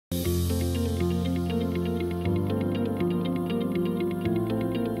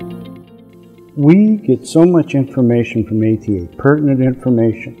We get so much information from ATA, pertinent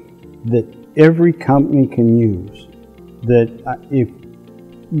information, that every company can use, that if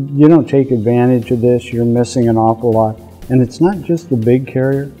you don't take advantage of this, you're missing an awful lot. And it's not just the big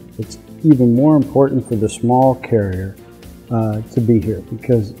carrier, it's even more important for the small carrier to be here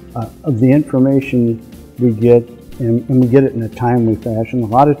because of the information we get, and we get it in a timely fashion. A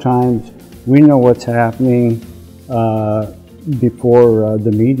lot of times we know what's happening before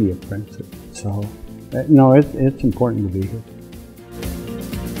the media prints it. So, no, it's important to be here.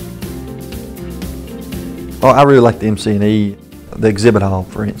 Well, I really like the MC&E, the exhibit hall,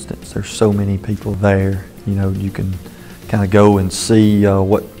 for instance. There's so many people there. You know, you can kind of go and see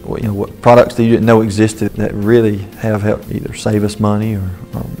what products that you didn't know existed that really have helped either save us money or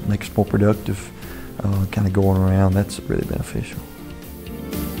make us more productive. Kind of going around, that's really beneficial.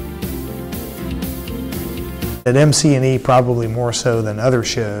 At MC&E, probably more so than other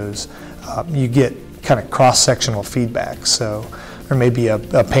shows, you get kind of cross-sectional feedback. So there may be a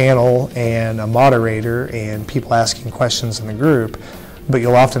panel and a moderator and people asking questions in the group, but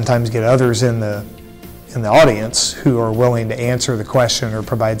you'll oftentimes get others in the audience who are willing to answer the question or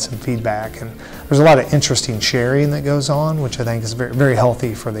provide some feedback. And there's a lot of interesting sharing that goes on, which I think is very, very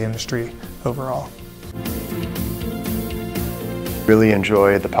healthy for the industry overall. Really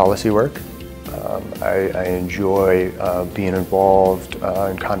enjoy the policy work. I enjoy being involved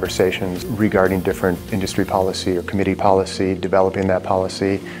in conversations regarding different industry policy or committee policy, developing that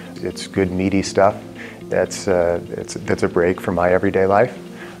policy. It's good, meaty stuff. That's a break from my everyday life.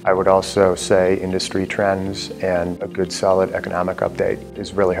 I would also say industry trends and a good, solid economic update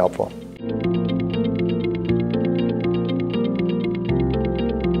is really helpful.